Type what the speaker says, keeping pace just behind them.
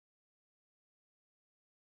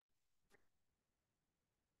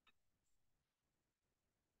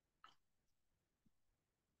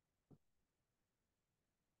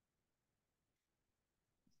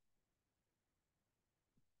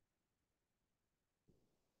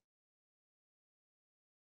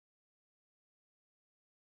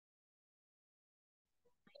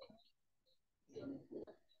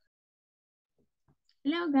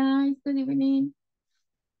Hello guys, good evening.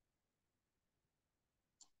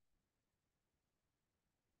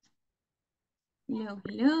 Hello.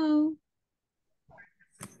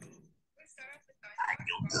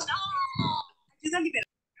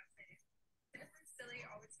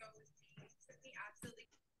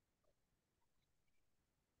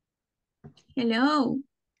 Hello.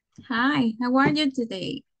 Hi, how are you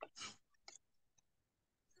today?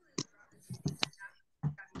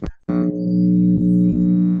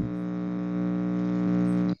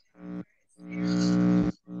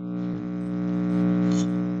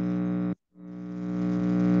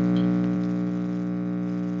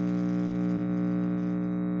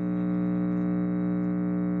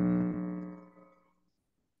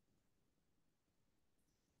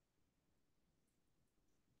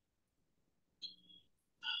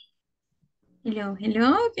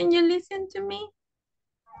 Hello. Can you listen to me?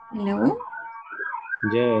 Hello.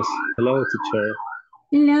 Yes, hello teacher.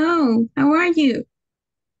 Hello. How are you?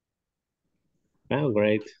 I'm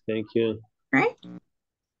great, thank you. Right?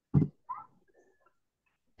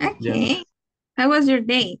 Yeah, Okay. How was your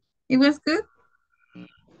day? It was good?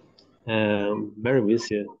 very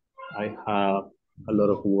busy. I have a lot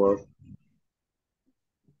of work.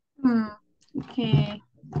 Hmm. Okay.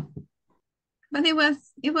 But it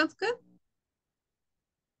was good?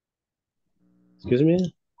 Excuse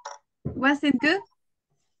me? Was it good?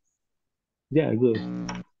 Yeah, good.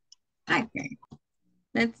 Okay.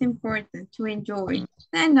 That's important to enjoy.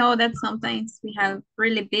 I know that sometimes we have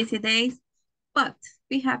really busy days, but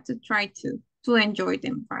we have to try to enjoy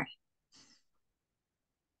them, right?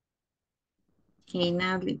 Okay,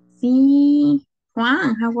 now let's see.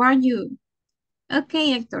 Juan, how are you? Okay,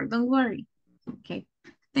 Hector, don't worry. Okay,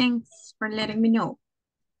 thanks for letting me know.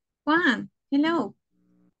 Juan, hello.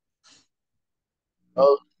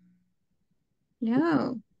 Oh,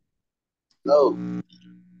 Hello. no,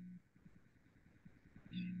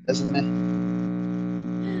 listen me.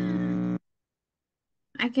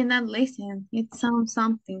 I cannot listen. It sounds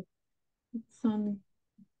something. It's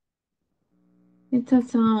it's a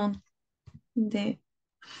sound. The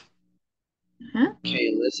huh?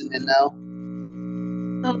 Okay, listen me now.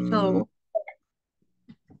 So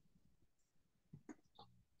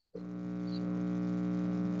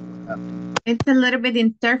it's a little bit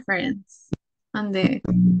interference on the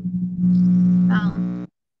sound.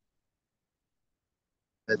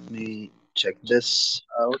 Let me check this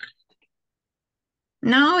out.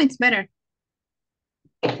 No, it's better.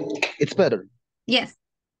 It's better. Yes.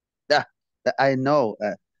 Yeah, I know.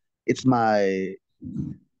 It's my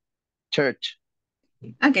church.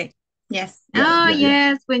 Okay. Yes. Yeah, Oh, yeah, yeah,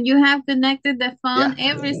 yes. When you have connected the yeah. phone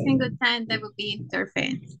every single time, that would be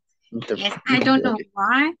interference. Yes. I don't know Okay.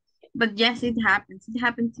 why, but yes, it happens. It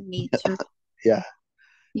happened to me too. Yeah,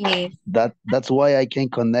 Yes. that's why I can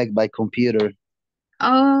connect by computer.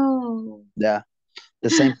 Oh, Yeah, the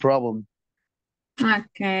same problem.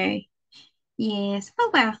 okay. Yes.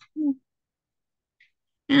 Oh, well.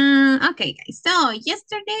 Okay, guys. So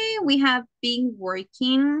yesterday we have been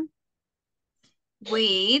working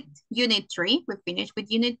with Unit 3. We finished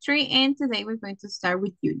with Unit 3, and today we're going to start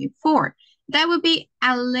with Unit 4. That would be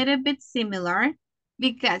a little bit similar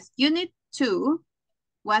because Unit 2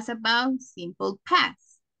 was about simple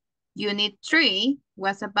past. Unit 3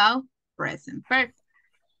 was about present perfect.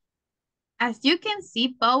 As you can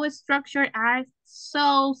see, both structures are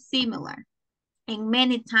so similar, and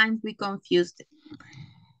many times we confuse them.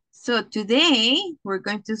 So today, we're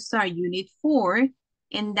going to start Unit 4,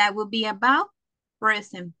 and that will be about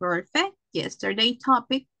present perfect, yesterday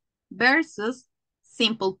topic, versus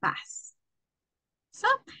simple past. So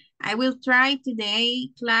I will try today,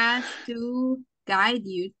 class, to guide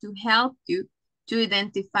you, to help you to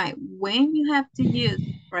identify when you have to use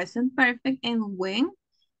present perfect and when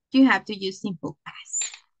you have to use simple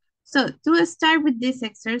past. So to start with this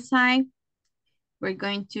exercise, we're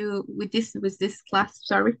going to, with this class,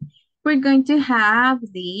 sorry, we're going to have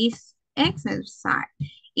this exercise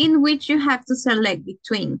in which you have to select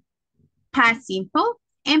between past simple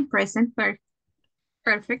and present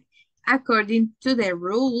perfect according to the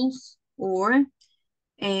rules or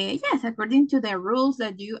yes, according to the rules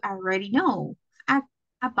that you already know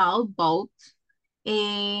about both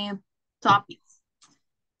uh, topics.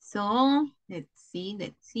 So let's see.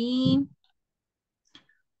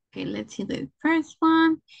 Okay, let's see the first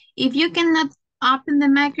one. If you cannot open the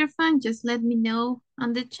microphone, just let me know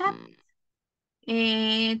on the chat.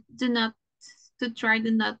 Do not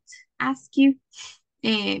do not ask you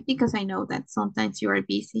because I know that sometimes you are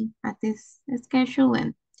busy at this schedule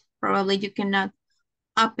and probably you cannot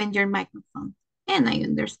open your microphone. And I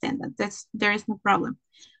understand that there is no problem.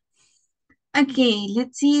 Okay,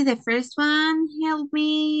 let's see the first one. Help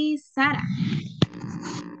me, Sarah.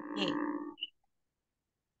 Okay.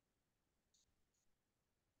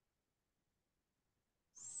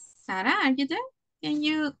 Sarah, are you there? Can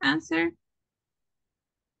you answer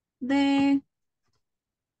the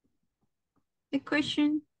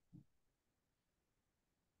question?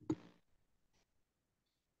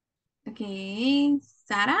 Okay,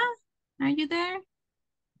 Sarah, are you there?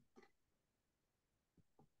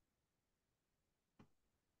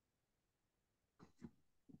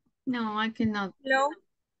 No, I cannot. Hello.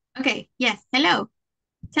 Okay, yes, hello.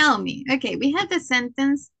 Tell me. Okay, we have the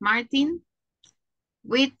sentence Martin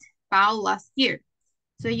with Paul last year.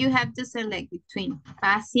 So you have to select between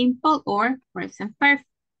past simple or present perfect.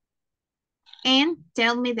 And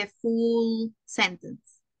tell me the full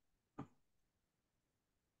sentence.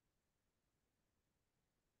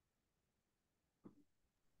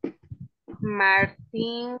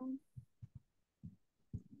 Martin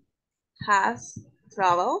has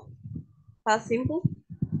traveled. Past simple.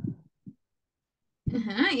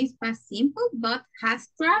 It's past simple, but has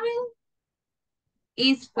traveled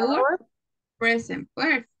is for Traveled. present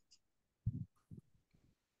perfect.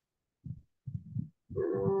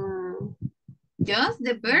 Mm, Just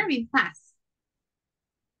the verb in past.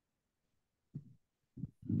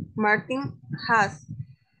 Martin has.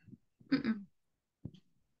 Mm-mm.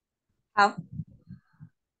 Have.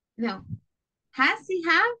 No. Has y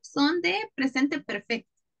have son de presente perfecto.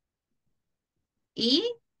 Y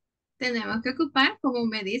tenemos que ocupar, como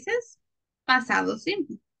me dices, pasado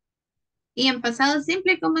simple. Y en pasado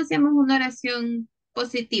simple, ¿cómo hacemos una oración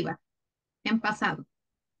positiva? En pasado.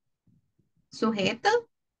 Sujeto,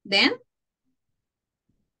 then.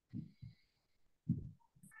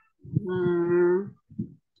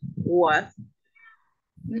 Was.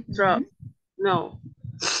 Mm-mm. No.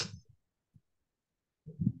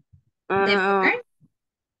 The verb.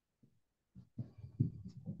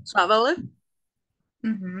 Traveled.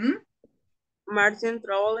 Mhm. Martin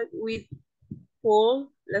traveled with Paul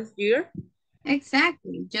last year.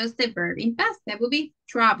 Exactly. Just the verb in past. That would be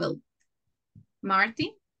travel.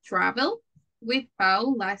 Martin traveled with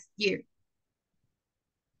Paul last year.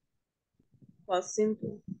 Past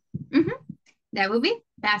simple. That would be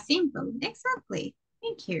that simple. Exactly.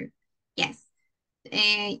 Thank you. Yes.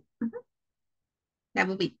 That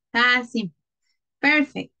would be that simple.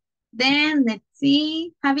 Perfect. Then let's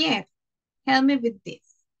see. Javier, help me with this.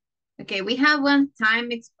 Okay, we have one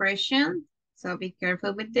time expression. So be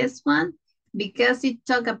careful with this one because it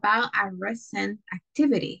talk about a recent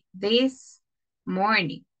activity this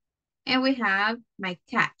morning. And we have my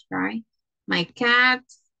cat, right? My cat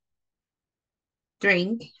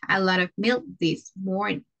drank a lot of milk this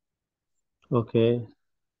morning. Okay.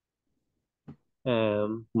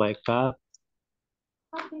 My cat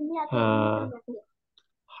uh,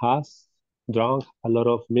 has drunk a lot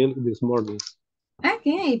of milk this morning.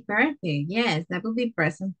 Okay, perfect. Yes, that will be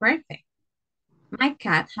present perfect. My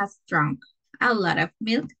cat has drunk a lot of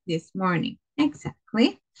milk this morning.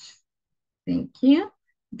 Exactly. Thank you.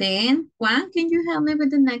 Then, Juan, can you help me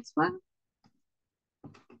with the next one?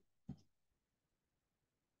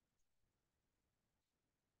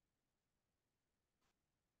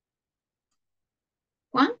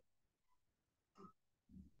 Juan?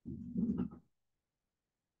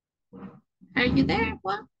 Are you there,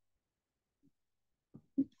 Juan?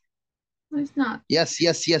 No, it's not. Yes.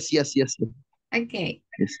 Okay,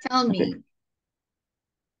 Yes. tell Okay. me.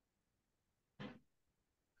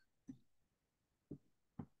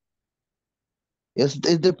 It's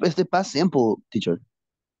the past simple, teacher.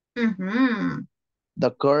 Mm-hmm.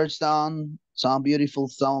 The church sound, some beautiful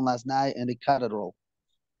song last night in the cathedral.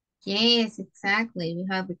 Yes, exactly. We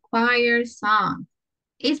have the choir song.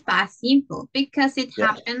 It's past simple because it Yeah.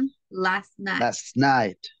 happened last night. Last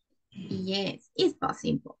night. Yes, it's past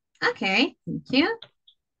simple. Okay, thank you.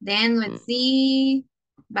 Then let's see.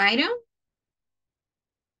 Byron,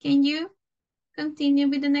 can you continue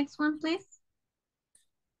with the next one, please?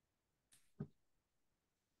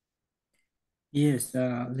 Yes,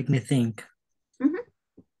 let me think. Mm-hmm.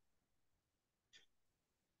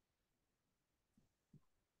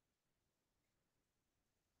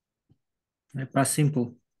 Past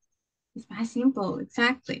simple. It's past simple,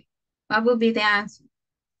 exactly. What would be the answer?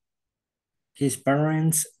 His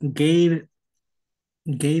parents gave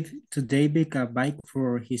to David a bike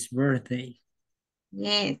for his birthday.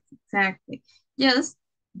 Yes, exactly. Just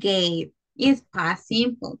gave is past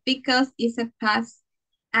simple because it's a past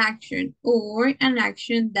action or an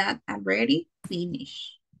action that already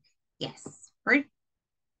finished. Yes, perfect.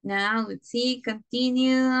 Now let's see,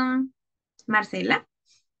 continue. Marcela.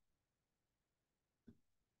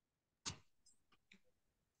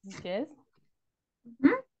 Yes.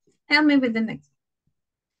 Help me with the next.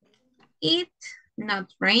 It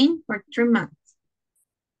not rain for 3 months.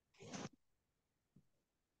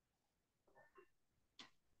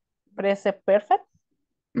 Present perfect.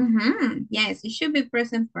 Yes, it should be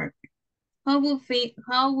present perfect. How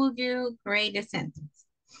would you create a sentence?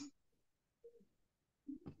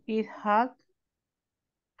 It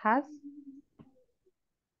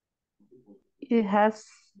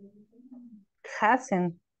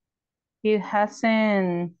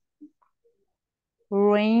hasn't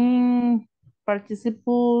rain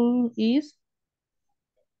participle is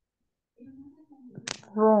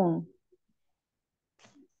wrong.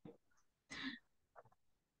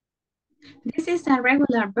 This is a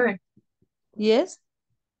regular verb. Yes.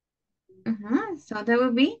 So that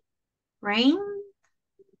would be rain.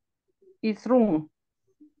 It's wrong.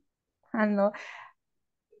 Ah, no.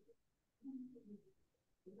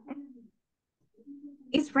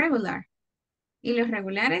 It's regular. Y los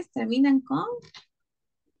regulares terminan con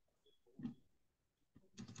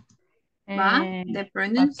the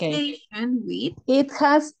pronunciation with It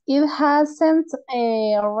hasn't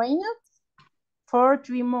rained for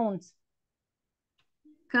 3 months.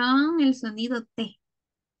 con el sonido T.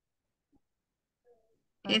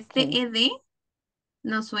 Este ed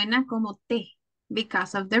no suena como T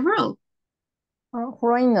because of the rule.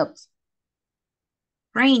 Rained.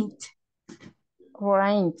 Rained.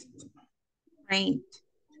 Rained. Rained.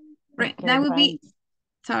 Okay, that would be, rained.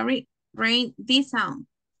 sorry, rain, this sound.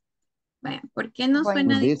 Vaya, ¿por qué no Rained.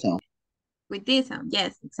 suena With this sound. with this sound?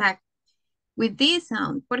 Yes, exactly. With this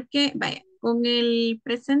sound, porque, vaya, con el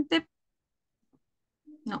presente,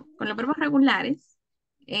 no, con los verbos regulares,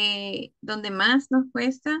 donde más nos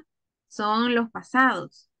cuesta son los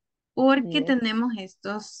pasados, porque Yes. tenemos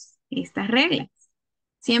estas reglas.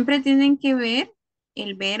 Siempre tienen que ver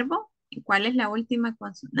el verbo y cuál es la última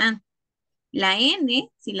consonante. La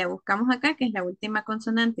N, si la buscamos acá, que es la última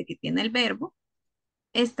consonante que tiene el verbo,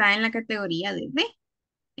 está en la categoría de D.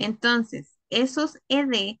 Entonces, esos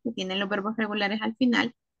ED que tienen los verbos regulares al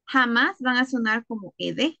final, jamás van a sonar como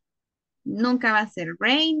ED. Nunca va a ser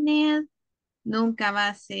rained, nunca va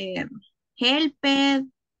a ser helped,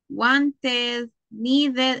 wanted,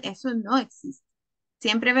 needed, eso no existe.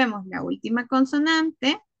 Siempre vemos la última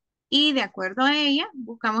consonante y de acuerdo a ella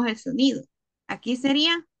buscamos el sonido. Aquí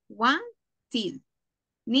sería wanted,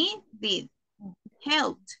 needed,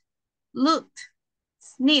 helped, looked,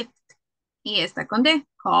 sniffed. Y esta con D,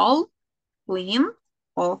 called, claimed,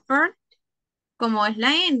 offered. Como es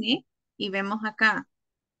la N, y vemos acá,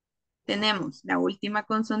 tenemos la última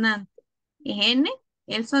consonante, es N,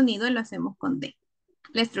 el sonido lo hacemos con D.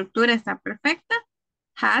 La estructura está perfecta,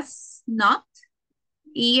 has not,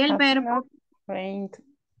 y el verbo Rained.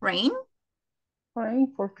 rain.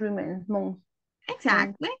 Rain for 3 months.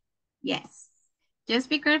 Exactly, yes. Just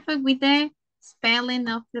be careful with the spelling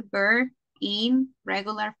of the verb in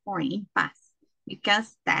regular form, in past,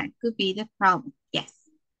 because that could be the problem, yes.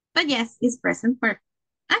 But yes, it's present perfect.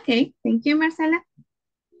 Okay, thank you, Marcela.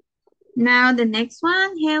 Now the next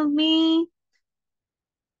one, help me.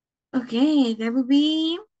 Okay, that would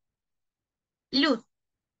be Luz.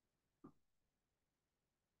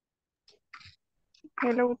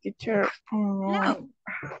 Hello, teacher. Hello.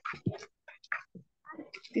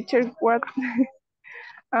 Teacher, what?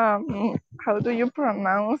 How do you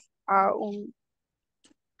pronounce aubergine?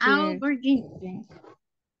 Aubergine.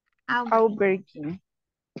 Aubergine.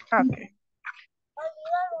 Okay.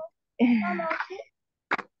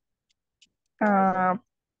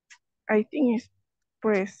 I think it's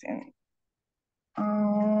present.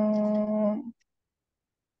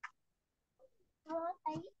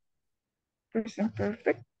 Present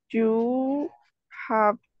perfect. You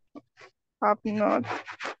have not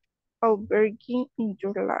aubergine in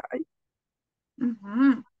your life.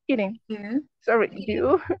 Kidding. Yeah. Sorry,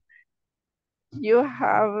 you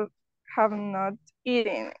have not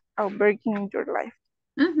eaten aubergine in your life.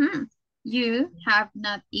 You have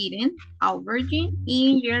not eaten aubergine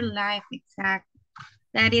in your life, exactly.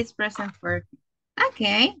 That is present perfect.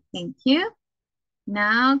 Okay, thank you.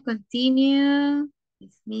 Now continue.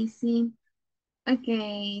 It's missing.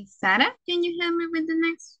 Okay, Sarah, can you help me with the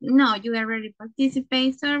next? No, you already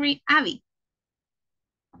participate. Sorry, Abby.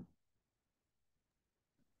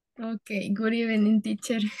 Okay, good evening,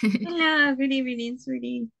 teacher. Hello, good evening,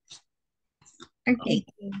 sweetie. Okay.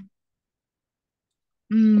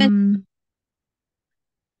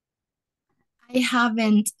 I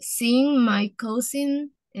haven't seen my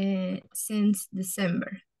cousin since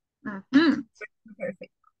December.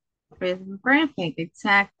 Perfect. Present perfect,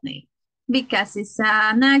 exactly. Because it's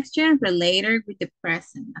an action related with the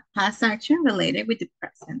present, a past action related with the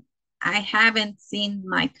present. I haven't seen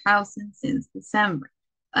my cousin since December.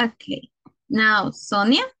 Okay, now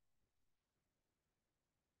Sonia.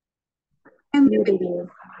 Good evening.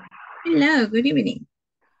 Hello, good evening.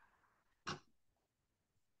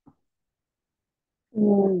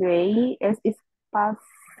 They is past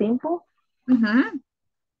simple.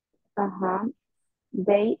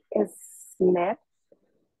 They slept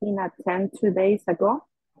in a tent 2 days ago.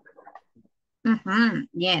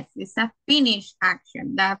 Yes, it's a finished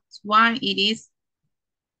action. That's why it is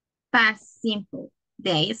past simple.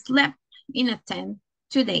 They slept in a tent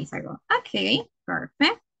 2 days ago. Okay,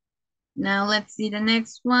 perfect. Now let's see the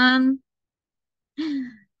next one.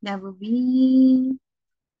 That will be,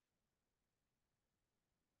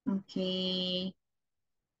 okay.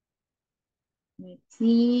 Let's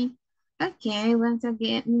see. Okay, once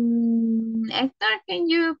again, Hector, can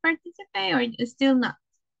you participate or still not?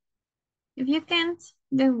 If you can't,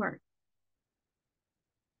 don't worry.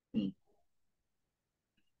 Okay.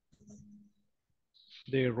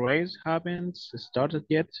 The race haven't started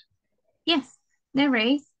yet. Yes, the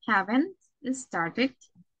race haven't started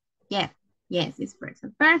yet. Yes, it's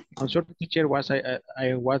present perfect. I'm sorry, teacher,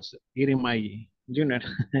 I was eating my dinner.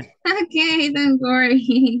 Okay, don't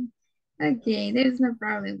worry. Okay, there's no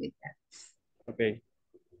problem with that. Okay.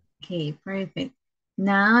 Okay, perfect.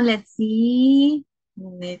 Now let's see.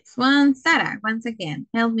 Next one, Sarah, once again,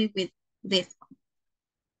 help me with this one.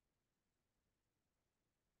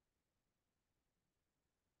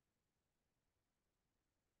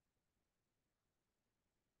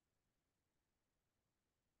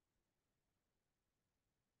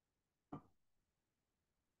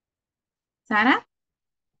 Sarah?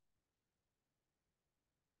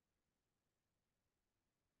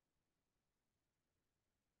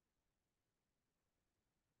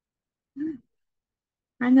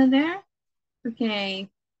 Another? Okay.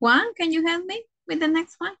 Juan, can you help me with the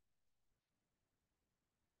next one?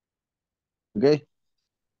 Okay.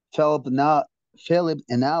 Philip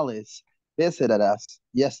and Alice visited us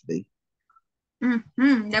yesterday.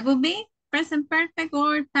 That would be present perfect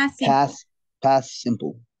or past simple? Past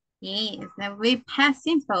simple. Yes, that would be past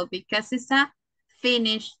simple because it's a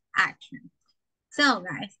finished action. So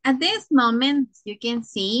guys, at this moment, you can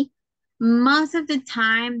see most of the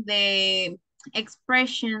time the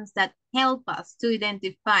expressions that help us to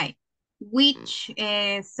identify which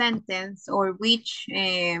sentence or which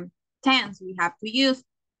tense we have to use,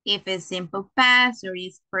 if it's simple past or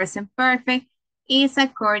is present perfect, is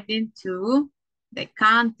according to the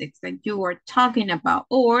context that you are talking about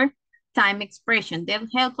or time expression. That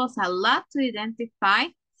helps us a lot to identify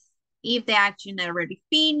if the action already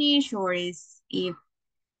finished or if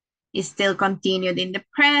it's still continued in the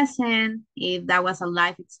present, if that was a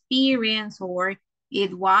life experience or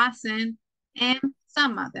it wasn't, and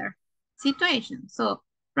some other situations. So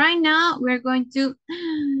right now we're going to,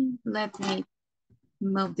 let me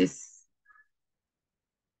move this.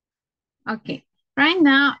 Okay, right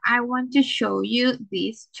now I want to show you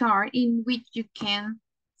this chart in which you can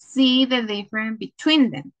see the difference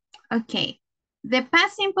between them. Okay, the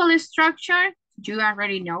past simple structure, you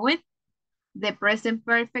already know it. The present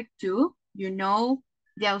perfect too, you know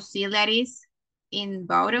the auxiliaries in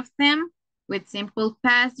both of them. With simple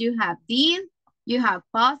past, you have did, you have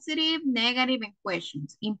positive, negative, and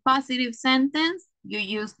questions. In positive sentence, you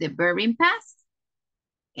use the verb in past.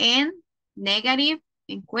 And negative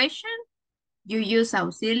in question, you use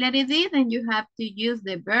auxiliary did, and you have to use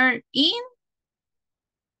the verb in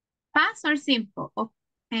past or simple or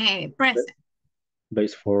present.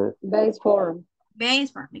 Base form. Base form.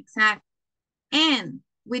 Base form, exactly. And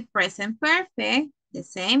with present perfect, the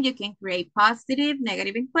same, you can create positive,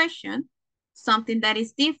 negative, and question. Something that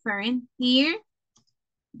is different here,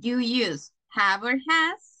 you use have or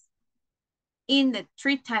has in the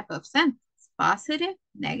three type of sentence, positive,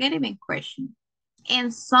 negative, and question.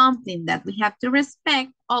 And something that we have to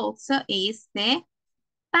respect also is the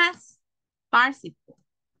past participle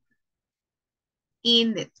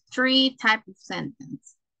in the three type of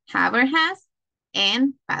sentence, have or has,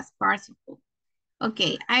 and past participle.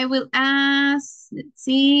 Okay, I will ask, let's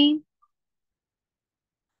see.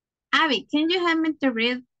 Abby, can you help me to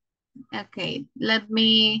read? Okay, let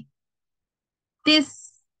me,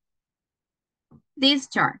 this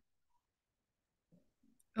chart.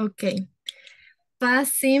 Okay.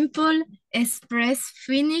 Past simple express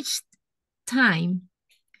finished time.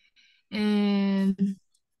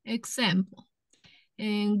 Example.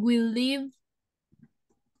 And we live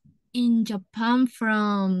in Japan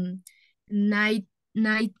from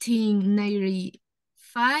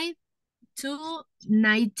 1995 to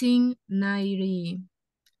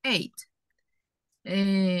 1998.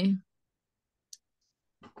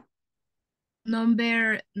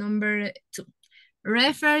 Number 2.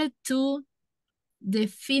 Refer to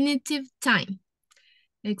definitive time.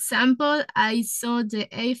 Example, I saw the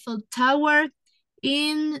Eiffel Tower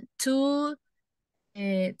in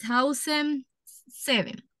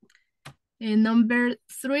 2007. Number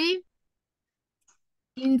 3,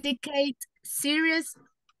 indicate series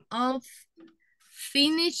of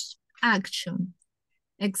finished action.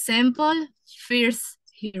 Example, first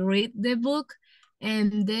he read the book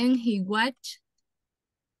and then he watched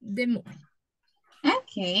the movie.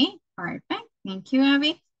 Okay, perfect. Thank you,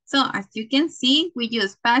 Abby. So as you can see, we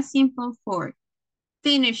use past simple for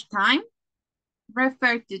finish time,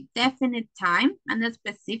 refer to definite time and a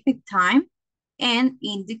specific time, and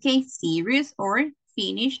indicate series or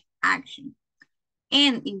finished action.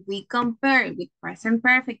 And if we compare with present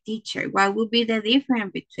perfect, teacher, what would be the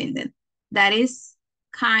difference between them? That is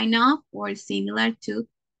kind of or similar to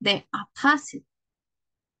the opposite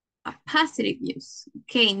use.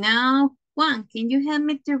 Okay, now Juan, can you help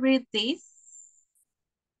me to read this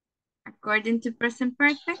according to present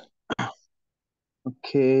perfect?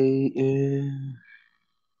 Okay,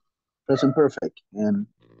 present perfect and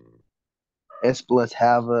S plus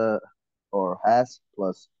have or has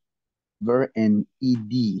plus verb and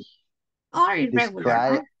ed. Or irregular,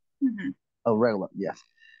 Describe right? Mhm. a regular, yes.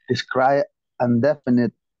 Describe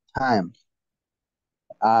indefinite time.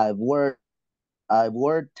 I've worked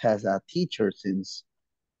as a teacher since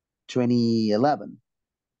 2011.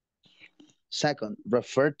 Second,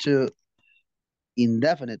 refer to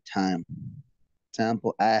indefinite time.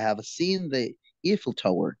 Example, I have seen the Eiffel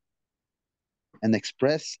Tower. And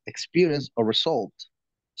express experience or result.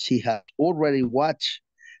 She has already watched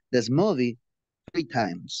this movie 3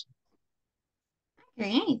 times.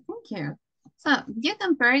 Okay, thank you. So you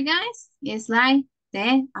compare, guys, it's like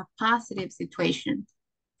a positive situation.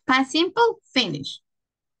 Past simple, finish.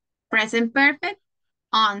 Present perfect,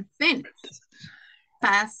 unfinished.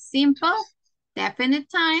 Past simple, definite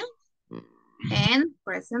time. And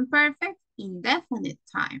present perfect, indefinite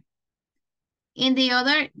time. In the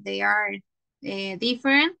other, they are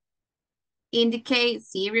different. Indicate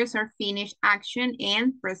serious or finished action,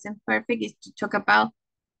 and present perfect is to talk about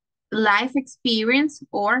life experience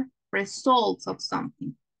or results of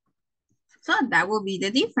something. So that will be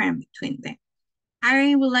the difference between them.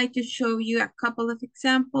 I would like to show you a couple of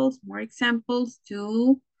examples, more examples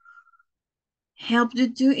to help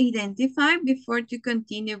you to identify before to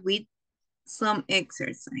continue with some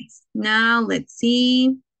exercise. Now let's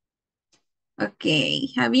see. Okay,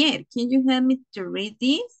 Javier, can you help me to read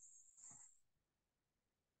this?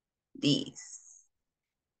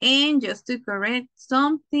 And just to correct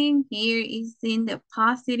something, here is in the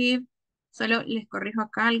positive. Solo les corrijo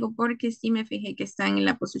acá algo porque sí me fijé que están en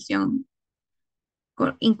la posición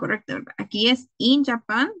incorrecta. Aquí es in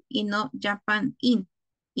Japan y no Japan in.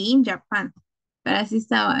 In Japan. Pero así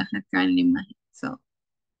estaba acá en la imagen. So,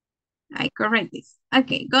 I correct this.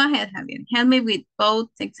 Okay, go ahead, Javier. Help me with both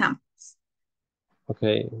examples.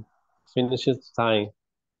 Okay, finishes time.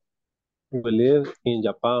 We live in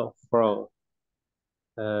Japan from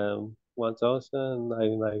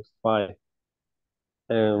 1995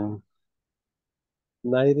 and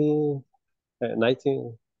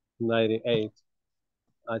 1998,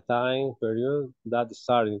 a time period that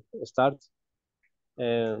starts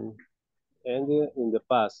and ended in the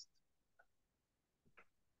past.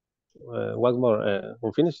 What more?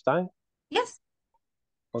 Unfinished time? Yes.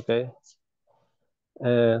 Okay.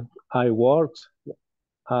 I worked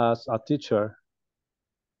as a teacher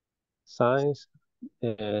since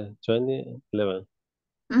 2011.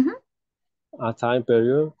 A time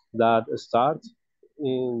period that starts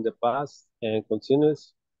in the past and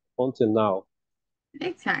continues until now.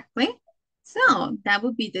 Exactly. So that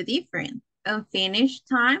would be the difference. Unfinished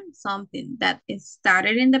time, something that is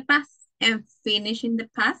started in the past and finished in the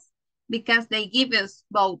past, because they give us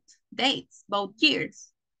both dates, both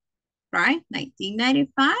years, right?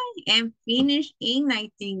 1995 and finished in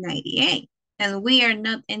 1998. And we are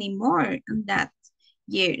not anymore in that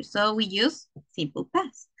year. So we use simple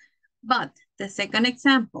past. But the second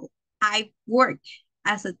example, I worked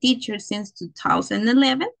as a teacher since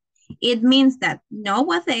 2011. It means that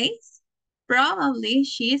nowadays, probably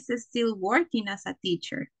she is still working as a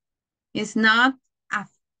teacher. It's not a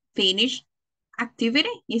finished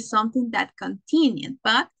activity. It's something that continued,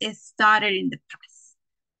 but it started in the past.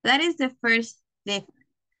 That is the first difference.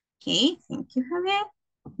 Okay, thank you, Javier.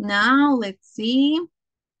 Now let's see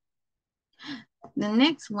the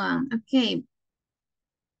next one. Okay.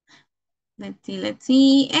 Let's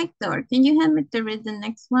see. Hector, can you help me to read the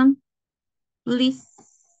next one? Please.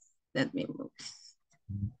 Let me move.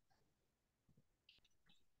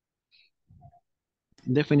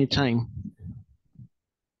 Definite time.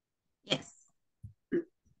 Yes.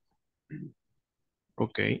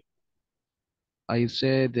 Okay. I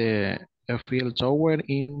said Eiffel Tower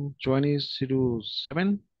in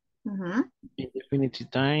 2007. Mm-hmm. In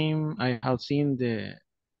definite time, I have seen the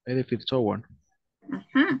Eiffel Tower.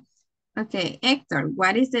 Mm-hmm. Okay, Hector,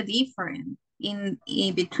 what is the difference in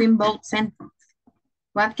between both sentences?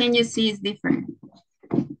 What can you see is different?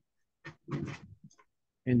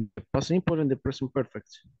 In the past simple and the present perfect.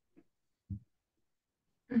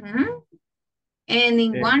 Mm-hmm. And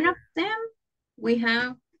in one of them, we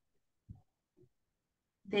have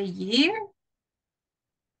the year.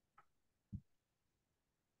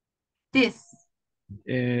 This.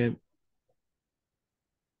 In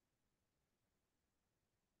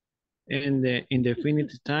the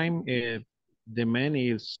indefinite time, the man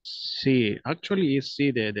is see. Actually, is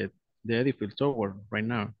see the Eiffel Tower right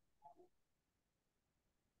now.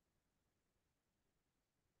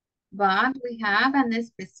 But we have a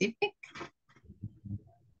specific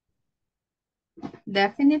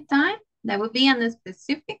definite time. That would be a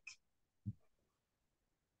specific.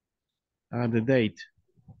 The date.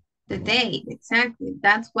 The date, exactly.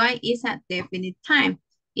 That's why it's a definite time.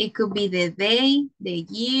 It could be the day, the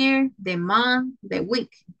year, the month, the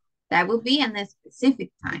week. That would be a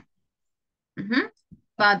specific time. Mm-hmm.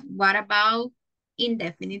 But what about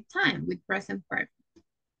indefinite time with present perfect?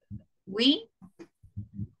 We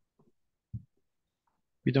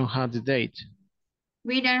don't have the date.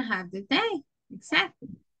 We don't have the date. Exactly.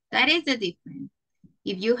 That is the difference.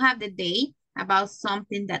 If you have the date about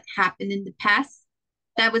something that happened in the past,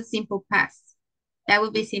 that was simple past. That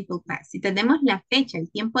would be simple past. Si tenemos la fecha, el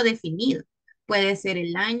tiempo definido, puede ser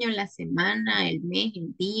el año, la semana, el mes,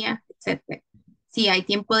 el día, etc. Si hay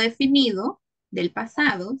tiempo definido del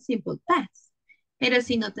pasado, simple past. Pero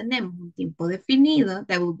si no tenemos un tiempo definido,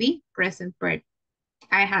 that would be present perfect.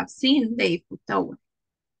 I have seen the Eiffel Tower.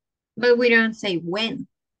 But we don't say when.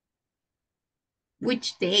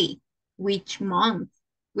 Which day, which month,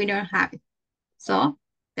 we don't have it. So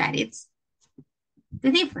that is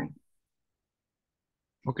the difference.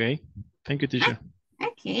 Okay, thank you, teacher.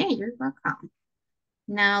 Okay, you're welcome.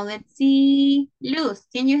 Now let's see. Luz,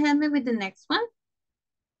 can you help me with the next one?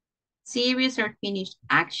 Serious or finished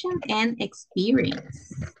action and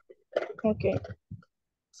experience. Okay.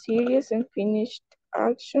 Serious and finished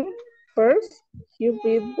action. First, he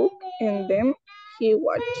read book and then he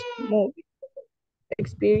watched movie.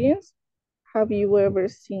 Experience. Have you ever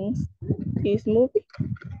seen this movie?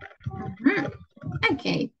 Mm-hmm.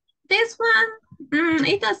 Okay, this one,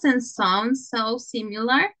 it doesn't sound so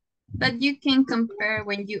similar, but you can compare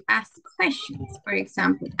when you ask questions, for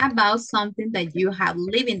example, about something that you have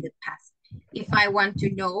lived in the past. If I want to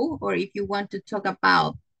know, or if you want to talk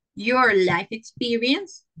about your life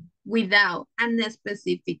experience without a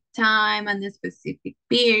specific time and a specific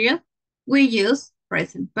period, we use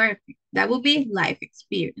present perfect. That would be life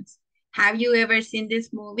experience. Have you ever seen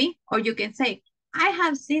this movie? Or you can say, I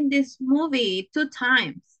have seen this movie 2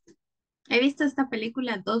 times. He visto esta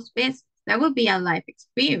película 2 veces. That would be a life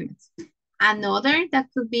experience. Another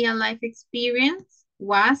that could be a life experience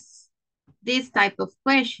was this type of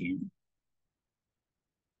question.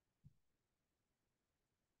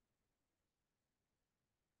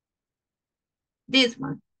 This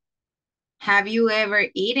one. Have you ever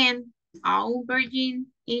eaten aubergine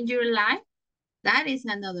in your life? That is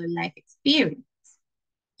another life experience.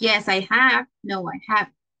 Yes, I have. No, I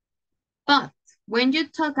haven't. But when you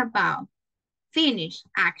talk about finished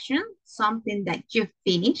action, something that you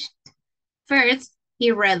finished, first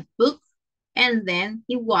he read book and then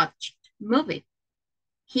he watched movie.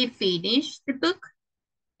 He finished the book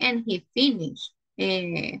and he finished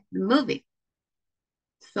the movie.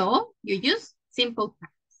 So you use simple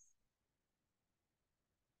past.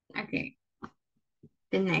 Okay.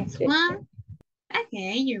 The next one.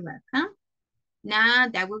 Okay, you're welcome. Now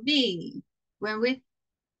that would be when we,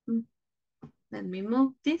 let me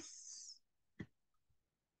move this.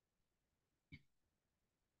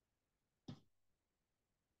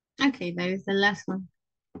 Okay, that is the last one.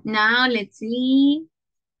 Now let's see.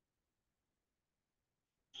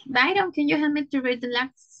 Byron, can you help me to read the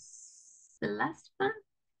last one?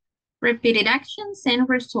 Repeated actions and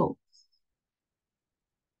results.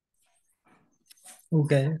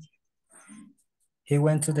 Okay. He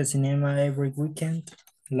went to the cinema every weekend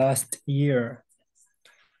last year.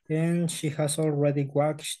 And she has already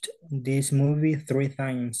watched this movie 3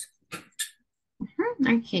 times.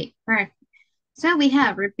 Okay, perfect. So we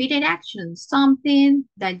have repeated actions, something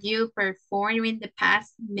that you perform in the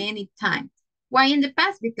past many times. Why in the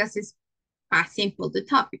past? Because it's past simple, the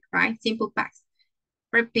topic, right? Simple past.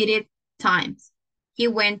 Repeated times. He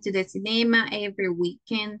went to the cinema every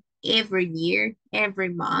weekend, every year, every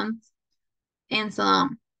month, and so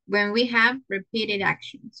on. When we have repeated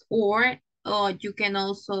actions, or you can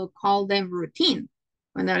also call them routine.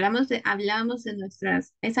 Cuando hablamos de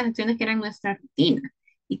nuestras, esas acciones que eran nuestra rutina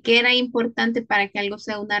y que era importante para que algo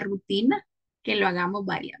sea una rutina, que lo hagamos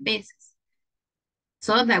varias veces.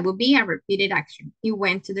 So that would be a repeated action. He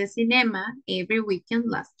went to the cinema every weekend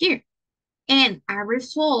last year. And a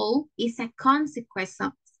result is a consequence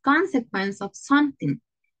of something.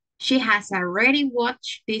 She has already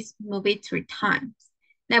watched this movie 3 times.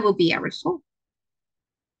 That will be a result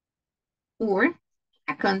or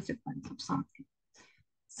a consequence of something.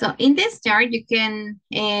 So in this chart, you can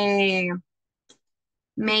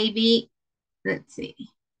maybe, let's see,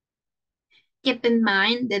 keep in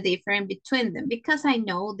mind the difference between them because I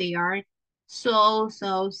know they are so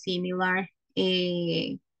similar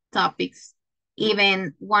topics.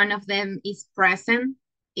 Even one of them is present.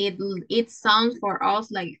 It sounds for us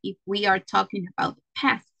like if we are talking about the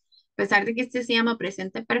past. A pesar de que este se llama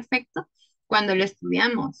presente perfecto, cuando lo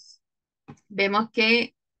estudiamos, vemos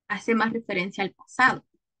que hace más referencia al pasado.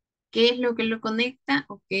 ¿Qué es lo que lo conecta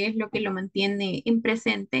o qué es lo que lo mantiene en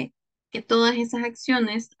presente? Que todas esas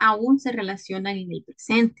acciones aún se relacionan en el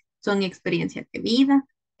presente. Son experiencias de vida,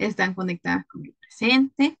 están conectadas con el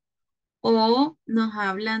presente o nos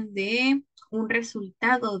hablan de un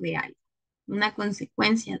resultado de algo, una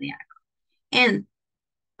consecuencia de algo. And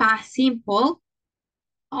past simple,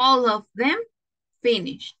 all of them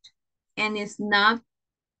finished. And it's not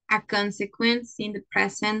a consequence in the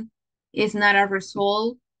present. It's not a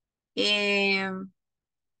result. It's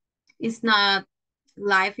not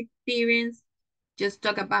life experience. Just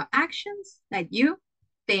talk about actions that you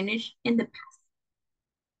finished in the past.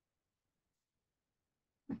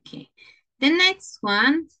 Okay. The next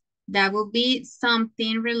one, that will be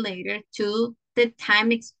something related to the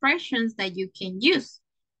time expressions that you can use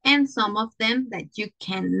and some of them that you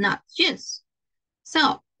cannot use.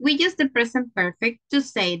 So we use the present perfect to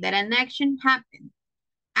say that an action happened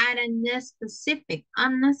at a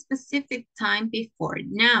specific time before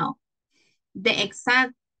now. The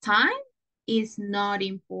exact time is not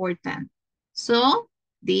important. So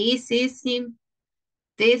this is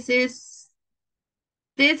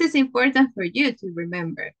important for you to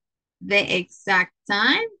remember. The exact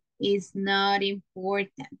time is not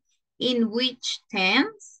important. In which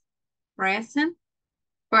tense? Present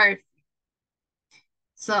perfect.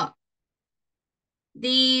 So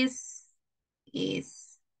this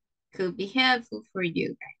could be helpful for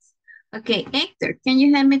you guys. Okay, Hector, can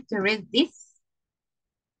you help me to read this?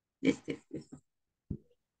 This.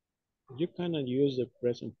 You cannot use the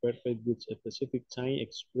present perfect with a specific time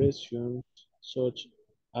expression such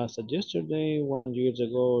as yesterday, 1 year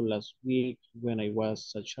ago, last week, when I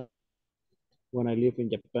was a child, when I live in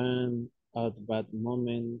Japan, at bad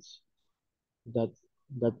moments, that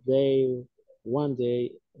day, one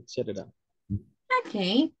day, etc.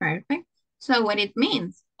 Okay, perfect. So what it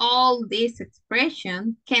means, all these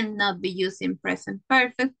expressions cannot be used in present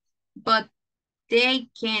perfect, but they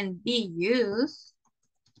can be used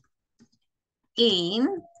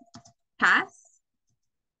in past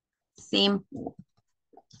simple.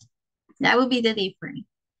 That would be the difference.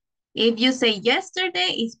 If you say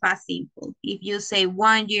yesterday, it's past simple. If you say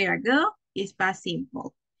 1 year ago, it's past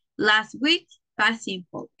simple. Last week, past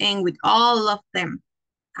simple. And with all of them,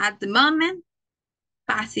 at the moment,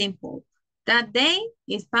 past simple. That day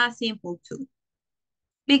is past simple too.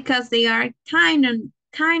 Because they are kind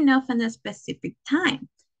of in a specific time.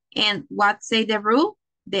 And what say the rule?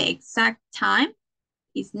 The exact time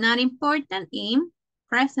is not important in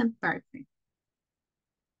present perfect.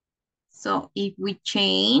 So if we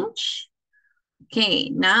change, okay,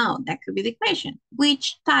 now that could be the question.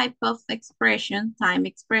 Which type of expression, time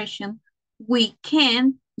expression, we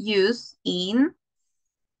can use in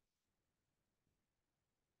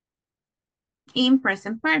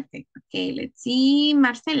present perfect? Okay, let's see.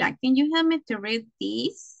 Marcela, can you help me to read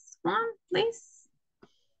this one, please?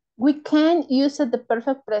 We can use the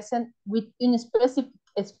perfect present with specific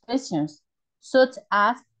expressions, such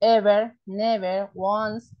as ever, never,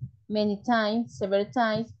 once, many times, several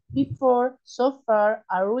times, before, so far,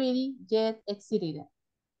 already, yet, etc.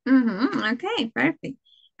 Okay, perfect.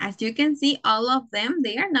 As you can see, all of them,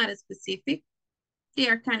 they are not specific. They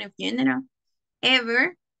are kind of general.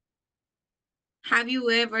 Ever. Have you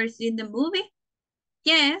ever seen the movie?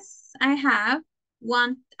 Yes, I have.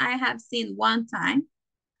 I have seen one time.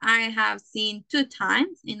 I have seen 2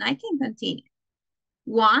 times, and I can continue.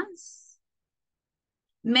 Once,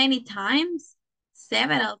 many times,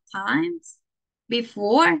 several times,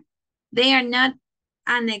 before. They are not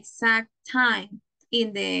an exact time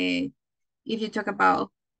in the, if you talk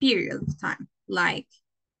about period of time, like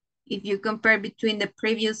if you compare between the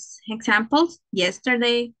previous examples,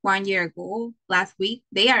 yesterday, 1 year ago, last week,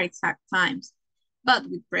 they are exact times. But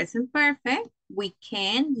with present perfect, we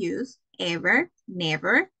can use ever,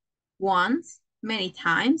 never, once, many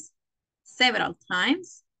times, several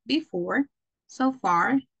times, before, so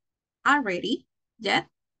far, already, yet,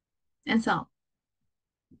 and so on.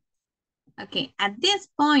 Okay, at this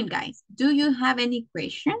point, guys, do you have any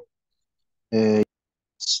question?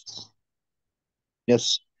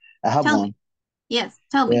 Yes, I have Tell one. me. Yes,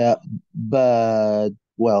 tell me. Yeah, but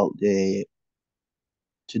well,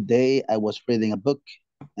 today I was reading a book,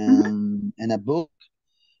 and in a book,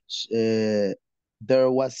 there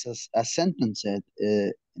was a sentence.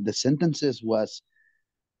 The sentences was,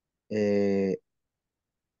 I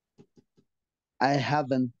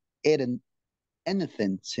haven't eaten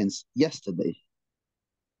anything since yesterday.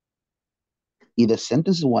 The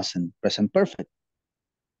sentence wasn't present perfect,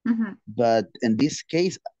 but in this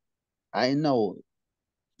case, I know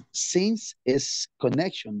since is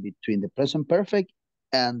connection between the present perfect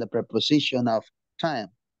and the preposition of time,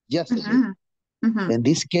 yesterday. In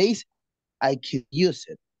this case, I could use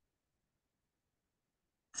it.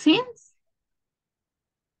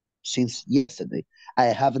 Since yesterday. I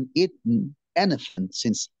haven't eaten anything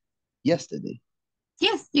since yesterday.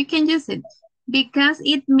 Yes, you can use it because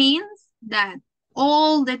it means that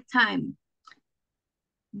all the time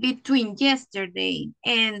between yesterday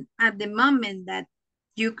and at the moment that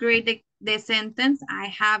you create the sentence, I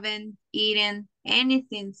haven't eaten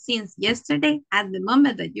anything since yesterday. At the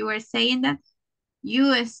moment that you are saying that,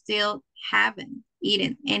 you still haven't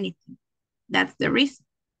eaten anything. That's the reason.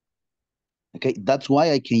 Okay, that's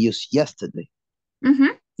why I can use yesterday.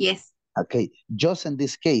 Yes. Okay, just in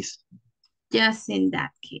this case. Just in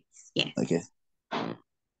that case, yes. Okay.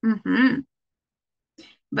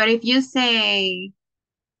 But if you say,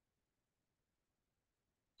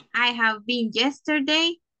 I have been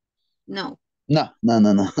yesterday, no. No.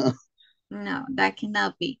 No, that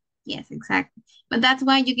cannot be. Yes, exactly. But that's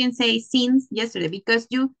why you can say since yesterday, because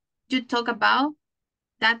you talk about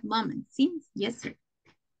that moment, since yesterday.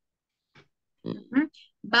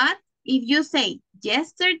 But if you say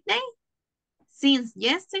yesterday, since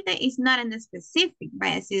yesterday is not in a specific.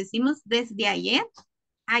 Vaya, si decimos desde ayer,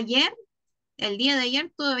 el día de ayer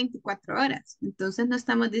tuvo 24 horas. Entonces no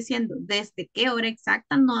estamos diciendo desde qué hora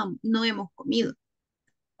exacta no hemos comido.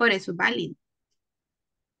 Por eso es válido.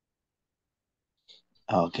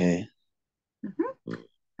 Okay.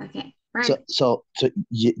 Okay. So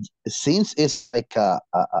since it's like a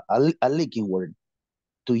linking word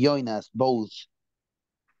to join us both.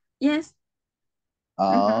 Yes.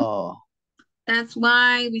 Oh. That's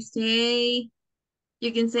why we say,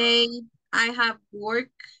 you can say, I have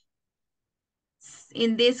worked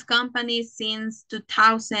in this company since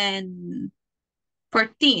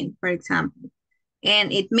 2014, for example.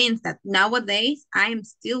 And it means that nowadays I am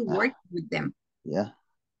still working with them. Yeah.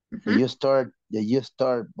 You start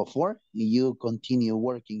before, you continue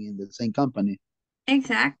working in the same company.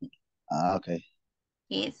 Exactly. Okay.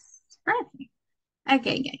 Yes, perfect.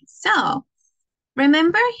 Okay, guys. So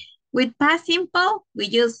remember, with past simple, we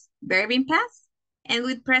use verb in past. And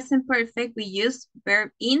with present perfect, we use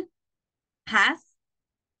verb in past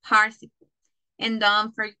participle. And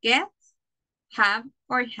don't forget, have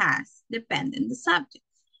or has, depending the subject.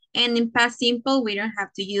 And in past simple, we don't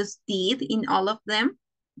have to use did in all of them,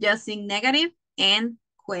 just in negative and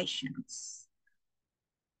questions.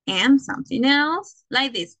 And something else,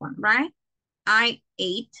 like this one, right? I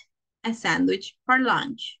ate a sandwich for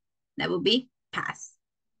lunch. That would be past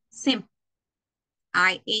simple.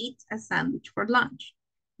 I ate a sandwich for lunch.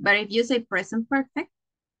 But if you say present perfect,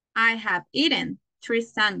 I have eaten 3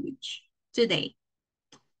 sandwiches today.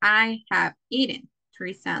 I have eaten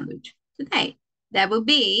 3 sandwiches today. That would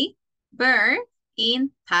be verb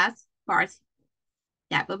in past participle.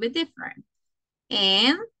 That would be different.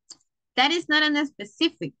 And that is not a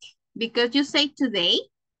specific, because you say today,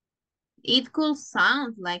 it could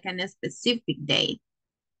sound like a specific day.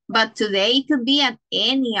 But today could be at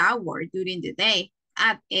any hour during the day.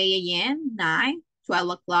 At 8 a.m., 9, 12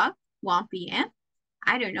 o'clock, 1 p.m.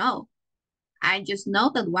 I don't know. I just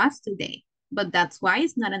know that was today. But that's why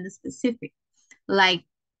it's not a specific. Like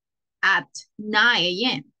at 9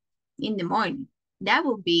 a.m. in the morning. That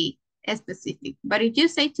would be a specific. But if you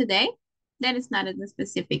say today, that is not a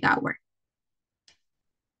specific hour.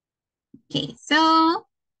 Okay, so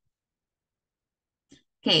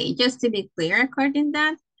Okay, just to be clear, according to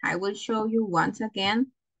that, I will show you once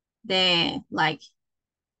again the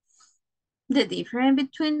difference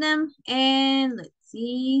between them. And let's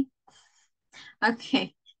see.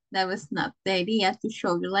 Okay, that was not the idea to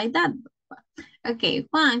show you like that. Okay,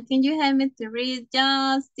 Juan, can you help me to read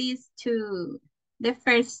just these two? The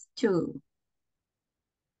first two.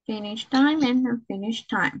 Finish time and unfinished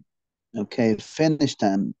time. Okay, finish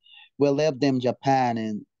time. We left them Japan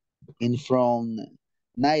in from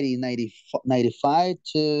 1995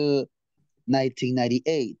 to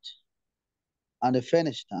 1998. On the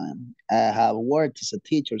finish time, I have worked as a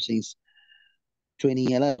teacher since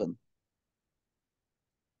 2011.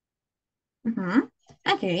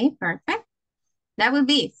 Okay, perfect. That would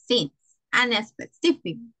be since and a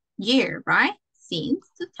specific year, right? Since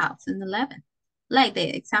 2011. Like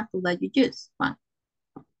the example that you used, Juan.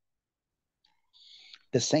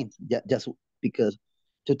 The same, just because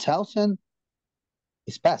 2000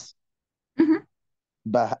 is past.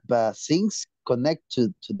 But things connect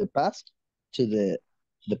to the past, to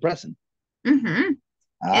the present.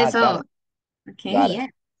 So, okay, got yeah.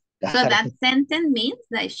 it. So that sentence means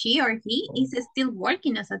that she or he is still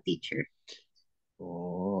working as a teacher.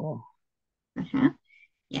 Oh.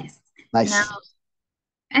 Yes. Nice.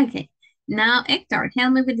 Now, okay. Now, Hector,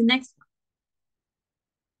 help me with the next one.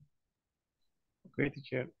 Okay,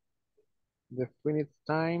 teacher. The finite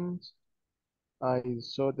times I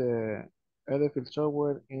saw the Edefield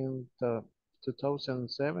software in the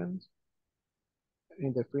 2007.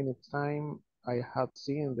 In the finite time, I had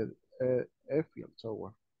seen the Edefield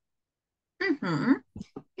software.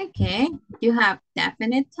 Okay, you have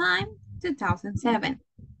definite time, 2007.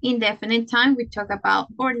 Indefinite time, we talk about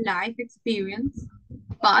our life experience,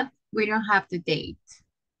 but we don't have the date,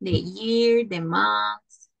 the year, the month,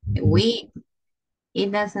 the week.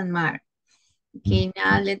 It doesn't matter. Okay,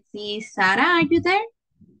 now let's see. Sarah, are you there?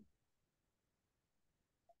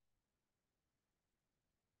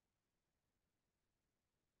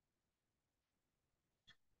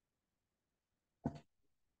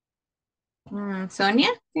 Sonia,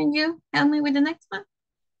 can you help me with the next one?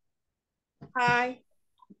 Hi.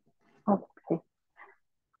 Okay.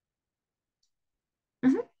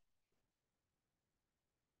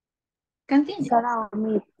 Continue. Sarah or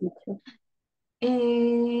me, teacher?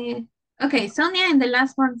 Okay, Sonia, and the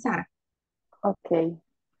last one, Sarah. Okay.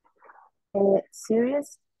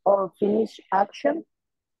 Series or finish action?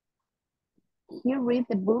 He read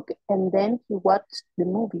the book and then he watched the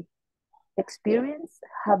movie. Experience,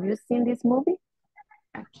 have you seen this movie?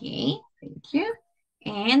 Okay, thank you.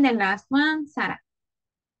 And the last one, Sarah.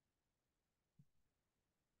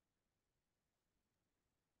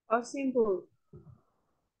 Oh, simple.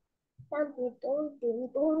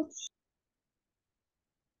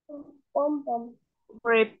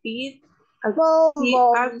 Repeat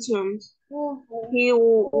actions. He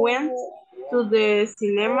went to the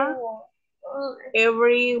cinema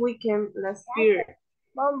every weekend last year.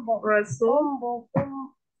 Result,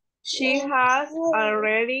 she has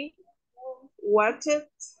already watched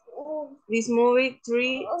this movie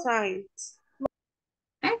 3 times.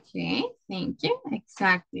 Okay, thank you.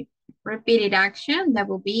 Exactly. Repeated action, that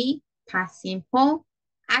will be past simple.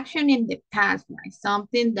 Action in the past, like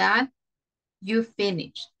something that you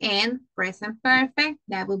finished. And present perfect,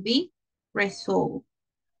 that will be resolved.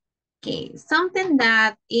 Okay, something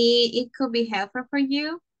that it could be helpful for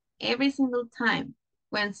you every single time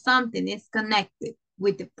when something is connected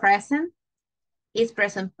with the present is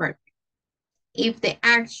present perfect. If the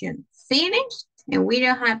action finished and we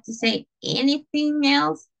don't have to say anything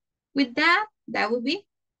else with that, that would be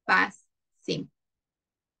past simple.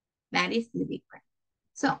 That is the difference.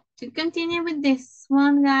 So to continue with this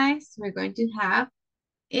one, guys, we're going to have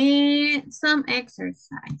some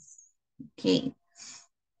exercise. Okay.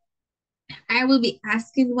 I will be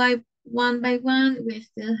asking one by one. We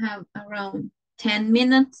still have around 10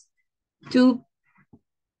 minutes to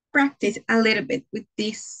practice a little bit with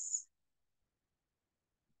this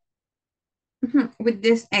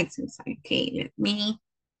exercise. Okay, let me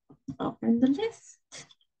open the list.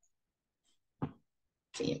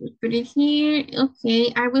 Okay, we put it here.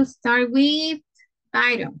 Okay, I will start with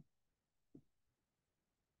Byron.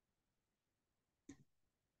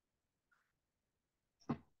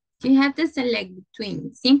 You have to select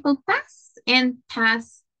between simple past and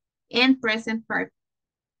past and present perfect.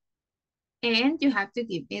 And you have to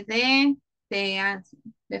give me the answer,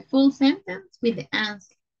 the full sentence with the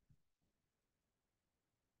answer.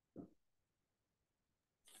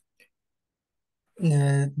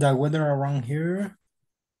 The weather around here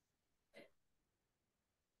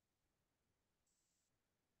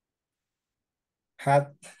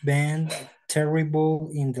had been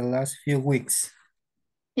terrible in the last few weeks.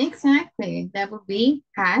 Exactly. That would be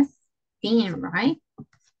has been, right?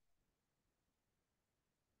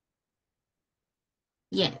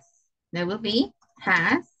 Yes. That would be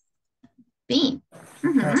has been.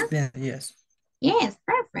 Has been, yes. Yes,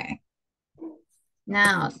 perfect.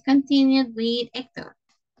 Now, continue with Hector.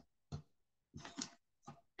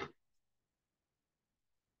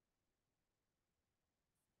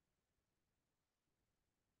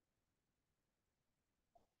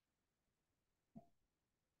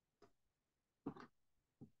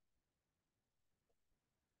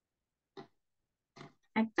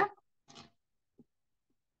 Hector.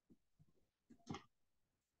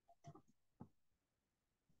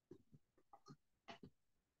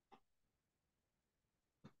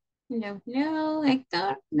 Hello, hello,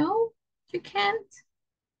 Hector. No, you can't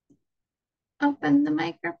open the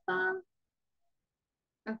microphone.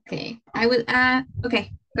 Okay, I will add.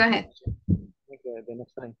 Okay, go ahead. Okay, the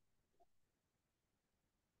next time.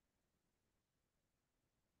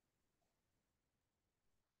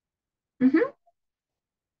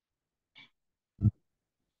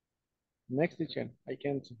 Next teacher, I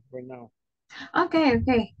can't right now. Okay,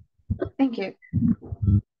 okay. Thank you.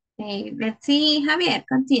 Okay, let's see. Javier,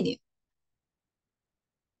 continue.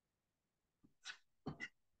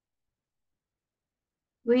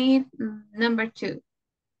 With number 2.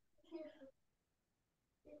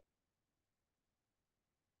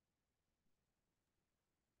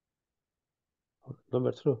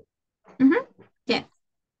 Number 2. Yes.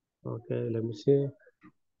 Okay, let me see.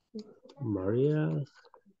 Maria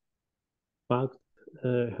packed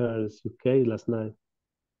her suitcase last night.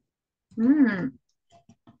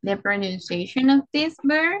 The pronunciation of this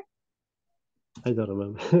verb? I don't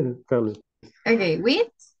remember. Tell me. Okay, with?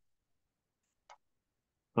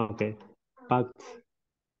 Okay, packed.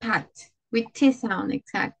 Packed. With T sound,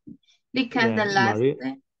 exactly. Because Yeah, the last...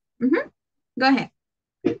 Maria. Go ahead.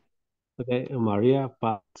 Okay, Maria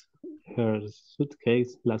packed her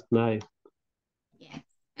suitcase last night. Yes.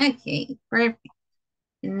 Okay, perfect.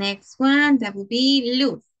 The next one, that will be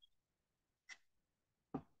Luz.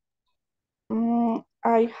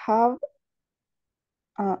 I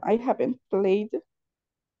haven't played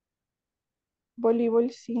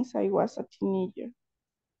volleyball since I was a teenager.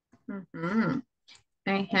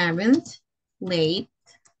 I haven't played.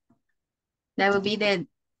 That would be the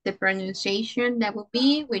pronunciation. That would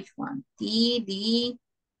be which one? D.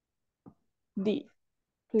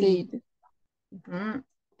 Played.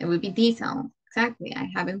 It would be D sound. Exactly. I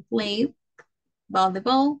haven't played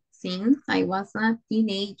volleyball since I was a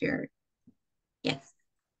teenager. Yes.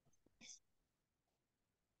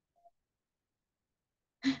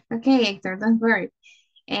 Okay, Hector, don't worry.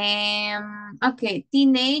 Okay,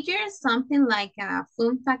 teenagers, something like a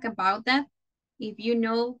fun fact about that. If you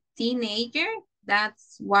know teenager,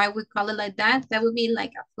 that's why we call it like that. That would be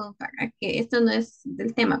like a fun fact. Okay, esto no es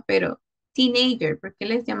del tema, pero teenager, ¿por qué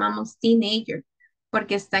les llamamos teenager?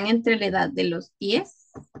 Porque están entre la edad de los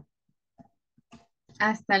 10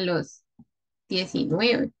 hasta los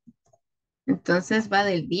 19. Entonces va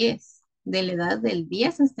del 10, de la edad del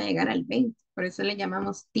 10 hasta llegar al 20. Por eso le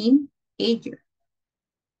llamamos teenager.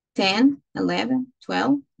 10, 11,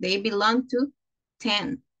 12, they belong to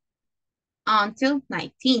 10 until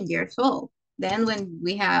 19 years old. Then when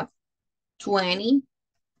we have 20,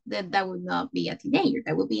 that would not be a teenager,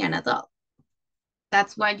 that would be an adult.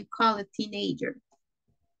 That's why you call it teenager.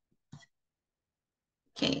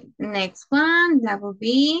 Okay, next one, that will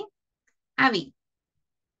be Abby.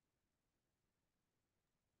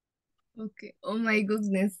 Okay, oh my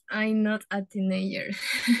goodness, I'm not a teenager.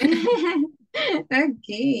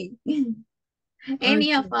 Okay.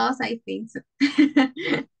 Any of us, I think so.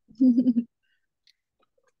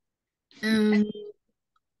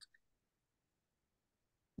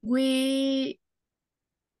 We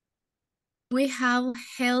have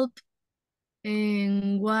helped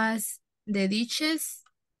and wash the dishes.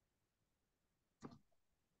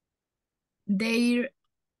 They're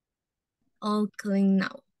all clean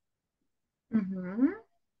now.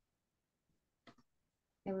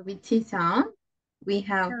 That will be T sound. We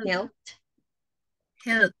have helped.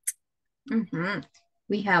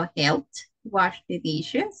 We have helped wash the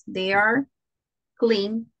dishes. They are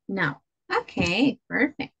clean now. Okay,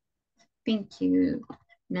 perfect. Thank you.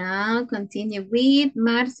 Now continue with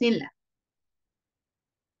Marcela.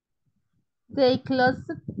 They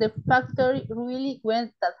closed the factory really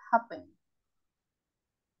when that happened.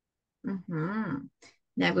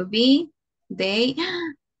 That would be they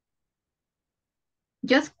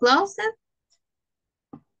just closed it.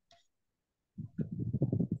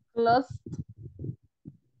 Closed.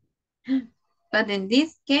 But in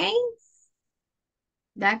this case,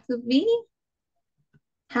 That could be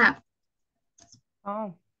have.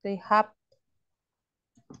 Oh, they have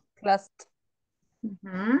closed.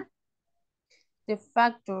 The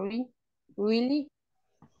factory really.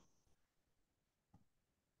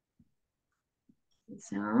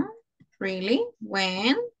 So, really,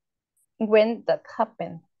 when? When that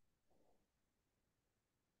happened.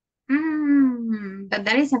 But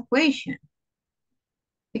that is a question.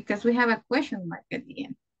 Because we have a question mark at the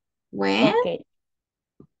end. When? Okay.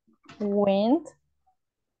 When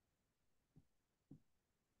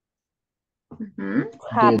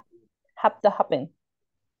have to happen.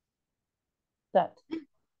 That.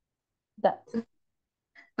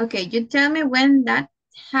 Okay, you tell me when that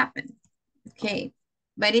happened. Okay,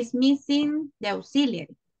 but it's missing the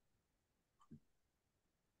auxiliary.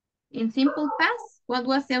 In simple past, what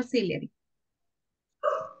was the auxiliary?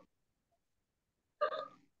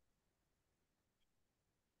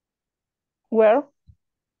 Where?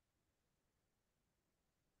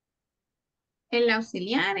 El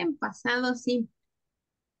auxiliar en pasado simple.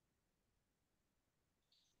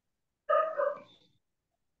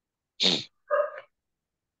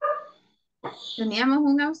 Teníamos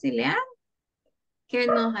un auxiliar que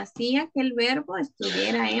nos hacía que el verbo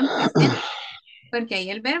estuviera en presente. Porque ahí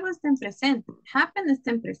el verbo está en presente. Happen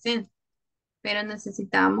está en presente. Pero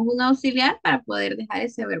necesitábamos un auxiliar para poder dejar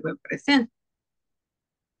ese verbo en presente.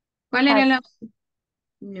 ¿Cuál era el auxiliar?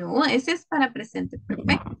 No, ese es para presente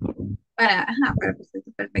perfecto. Para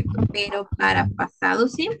presente perfecto. Pero para pasado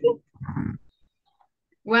simple.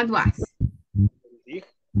 What was?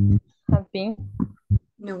 Have been.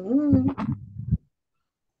 No.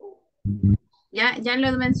 Ya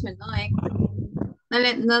lo mencionó,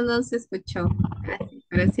 no se escuchó casi,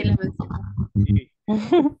 pero sí lo mencionó.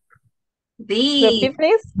 Repeat,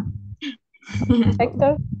 please.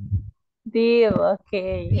 Hector. Did,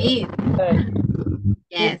 okay. Did.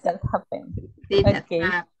 Yes. Did that happen? Did that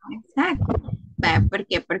happen. Exacto. ¿Por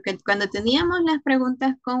qué? Porque cuando teníamos las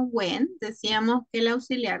preguntas con when, decíamos que el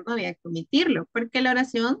auxiliar no había que omitirlo, porque la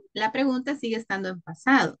oración, la pregunta sigue estando en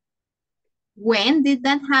pasado. When did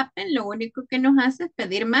that happen? Lo único que nos hace es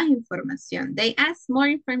pedir más información. They ask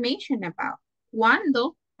more information about.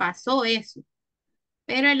 ¿Cuándo pasó eso?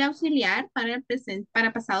 Pero el auxiliar para el presente,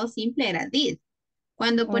 para pasado simple era did.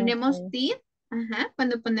 Cuando ponemos did,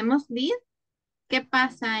 cuando ponemos did, ¿qué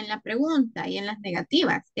pasa en la pregunta y en las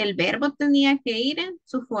negativas? El verbo tenía que ir en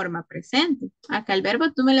su forma presente. Acá el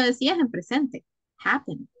verbo tú me lo decías en presente.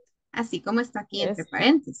 Happened. Así como está aquí entre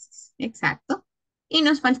paréntesis. Exacto. Y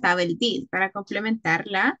nos faltaba el did para complementar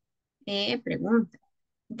la pregunta.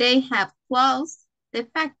 They have closed the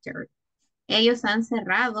factory. Ellos han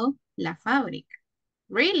cerrado la fábrica.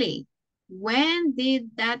 Really? When did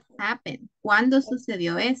that happen? ¿Cuándo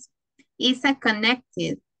sucedió eso? Is a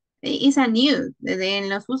connected. Is a new. En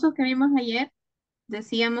los usos que vimos ayer,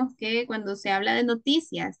 decíamos que cuando se habla de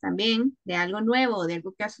noticias también, de algo nuevo, de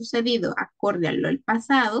algo que ha sucedido acorde a lo del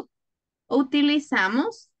pasado,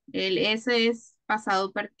 utilizamos ese es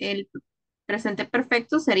pasado, el presente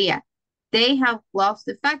perfecto sería they have closed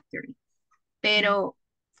the factory. Pero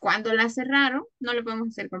cuando la cerraron, no lo podemos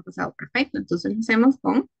hacer con pasado perfecto. Entonces lo hacemos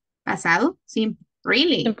con pasado simple.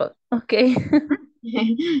 Really? Simple. Okay.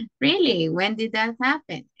 Really? When did that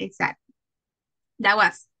happen? Exactly. That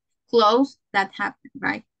was close that happened,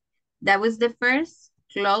 right? That was the first.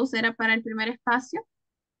 Close era para el primer espacio.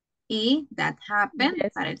 Y that happened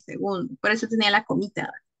para el segundo. Por eso tenía la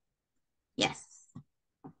comita. Yes.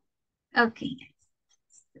 Okay.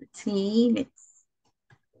 Let's see.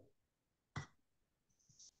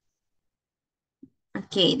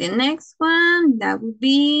 Okay, the next one, that would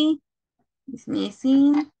be, is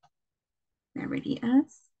missing. I already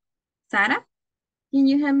asked. Sarah, can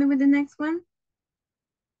you help me with the next one?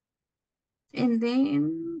 And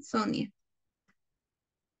then Sonia.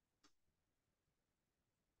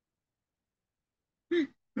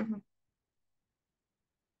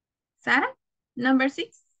 Sarah, number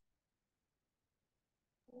 6.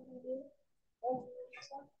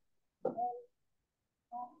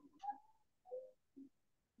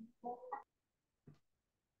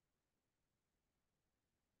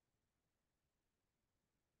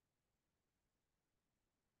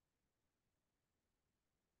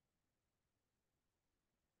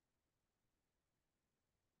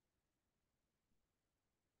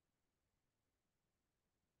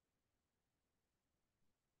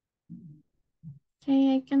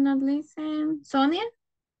 Okay, I cannot listen. Sonia?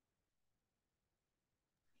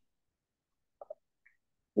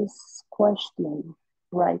 This question,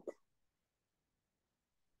 right?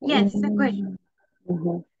 Yes, it's a question.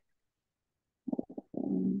 Mm-hmm.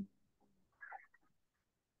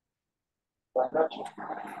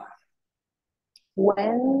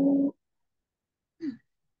 When,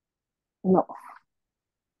 no,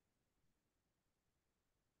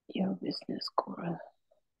 your business course.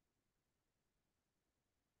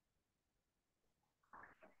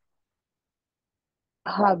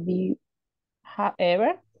 Have you,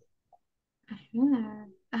 ever?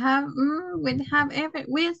 Have ever,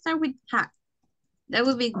 we'll start with have. That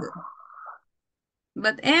would be good.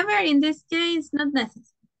 But ever in this case, not necessary.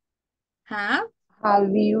 Have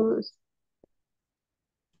you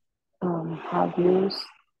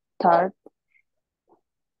start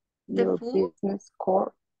the your full, business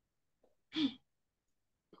course?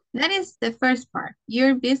 that is the first part,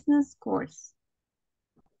 your business course.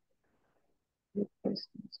 Your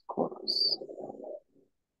business course.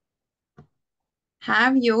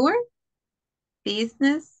 Have your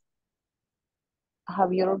business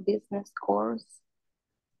course.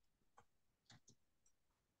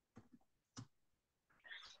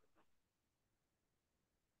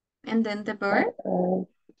 and then the verb.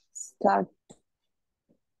 Start.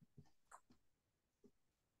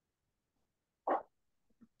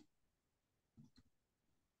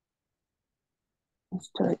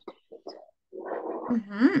 Start.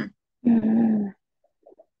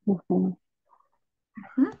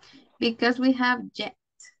 Because we have jet.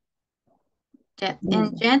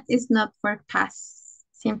 And jet is not for past,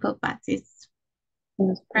 simple past, it's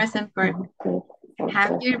present perfect.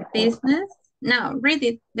 Have your business, now read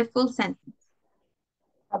it, the full sentence.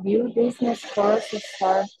 Have your business course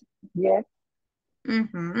started yet?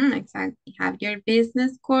 Exactly. Have your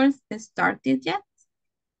business course started yet?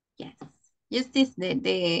 Yes. Use this,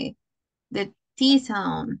 the T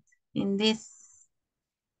sound in this,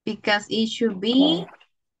 because it should be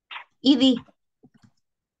ED.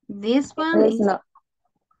 This one is not.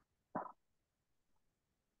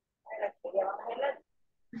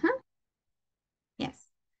 Yes.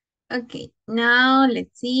 Okay, now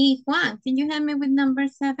let's see. Juan, can you help me with number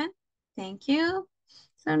 7? Thank you.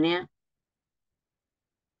 Sonia?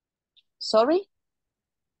 Sorry?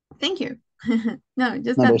 Thank you. No,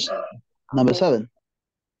 just number 7.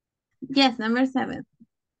 Yes, number 7.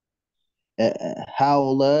 How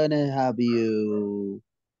long have you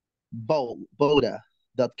bought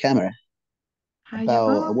that camera?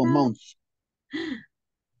 About 1 month.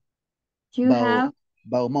 You have?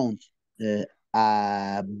 About a month.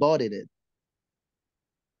 I bought it.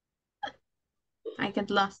 I get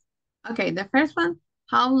lost. Okay, the first one.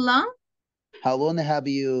 How long? How long have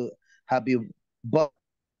you bought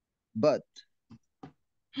that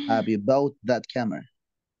camera?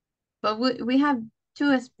 But we have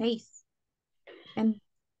 2 space. And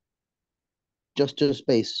just 2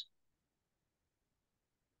 space.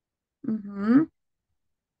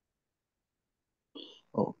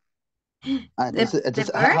 Oh. How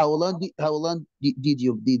long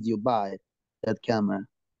did you buy that camera?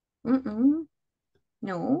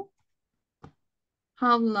 No.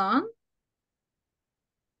 How long?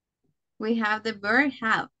 We have the verb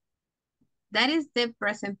have. That is the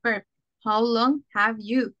present perfect. How long have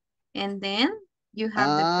you? And then you have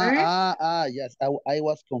the verb. Yes. I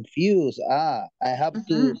was confused. I have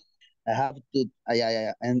to.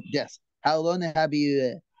 Yeah. And yes. How long have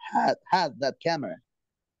you had that camera?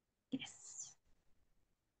 Yes.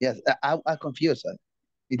 Yes. I confused.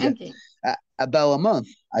 Okay. About a month.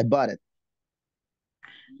 I bought it.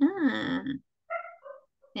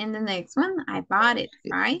 And the next one, I bought it,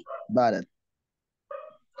 right? Bought it.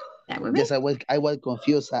 That would be. Yes, I was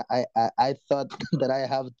confused. I thought that I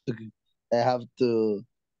have to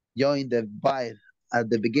join the buy at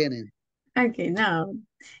the beginning. Okay, no.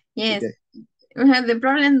 Yes. Okay. The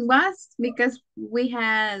problem was because we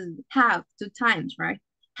had have 2 times, right?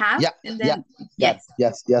 Have and then yes.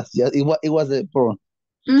 It was a problem.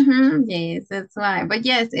 Yes, that's why. But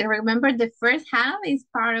yes, and remember the first have is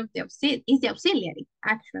part of the auxiliary,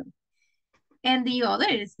 actually. And the other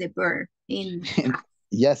is the verb in have.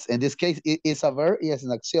 Yes, in this case, it's a verb, yes,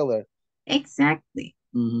 an auxiliary. Exactly.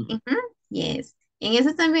 Yes. En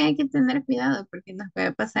eso también hay que tener cuidado porque nos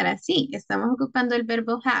puede pasar así. Estamos ocupando el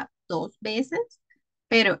verbo have 2 veces,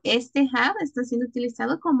 pero este have está siendo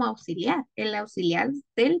utilizado como auxiliar, el auxiliar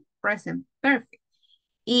del present perfect.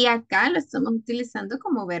 Y acá lo estamos utilizando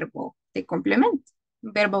como verbo de complemento,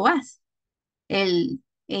 verbo was, el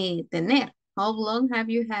tener. How long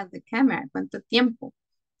have you had the camera? ¿Cuánto tiempo?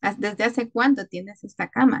 ¿Desde hace cuánto tienes esta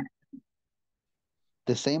cámara?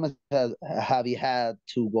 The same as have you had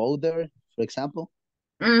to go there, for example?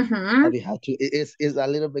 Have you had to? It's a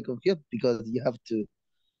little bit confused because you have to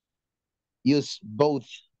use both.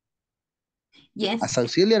 Yes. As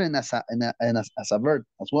auxiliary and as a verb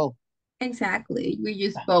as well. Exactly. We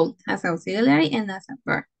use both as auxiliary and as a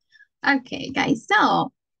verb. Okay, guys.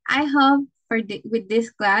 So I hope with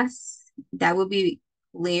this class that will be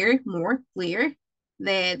more clear,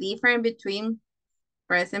 the difference between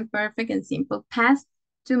present perfect and simple past.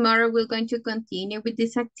 Tomorrow we're going to continue with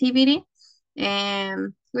this activity,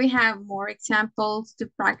 and we have more examples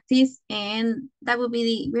to practice, and that will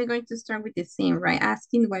be we're going to start with the same, right?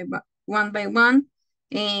 Asking one by one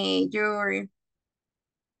your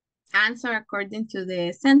answer according to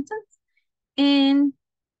the sentence. And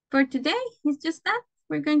for today, it's just that.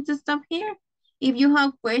 We're going to stop here. If you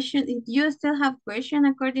have questions, if you still have questions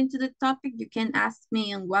according to the topic, you can ask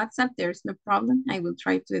me on WhatsApp. There's no problem. I will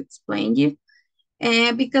try to explain you.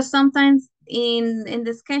 Because sometimes in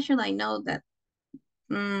the schedule, I know that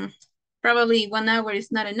probably 1 hour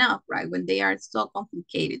is not enough, right? When they are so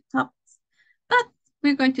complicated topics. But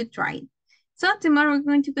we're going to try it. So tomorrow we're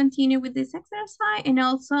going to continue with this exercise, and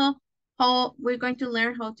also how we're going to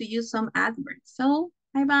learn how to use some adverbs. So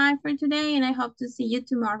bye-bye for today, and I hope to see you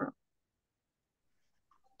tomorrow.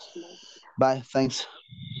 Bye, thanks.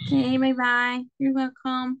 Okay, bye-bye. You're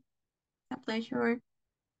welcome. It's a pleasure.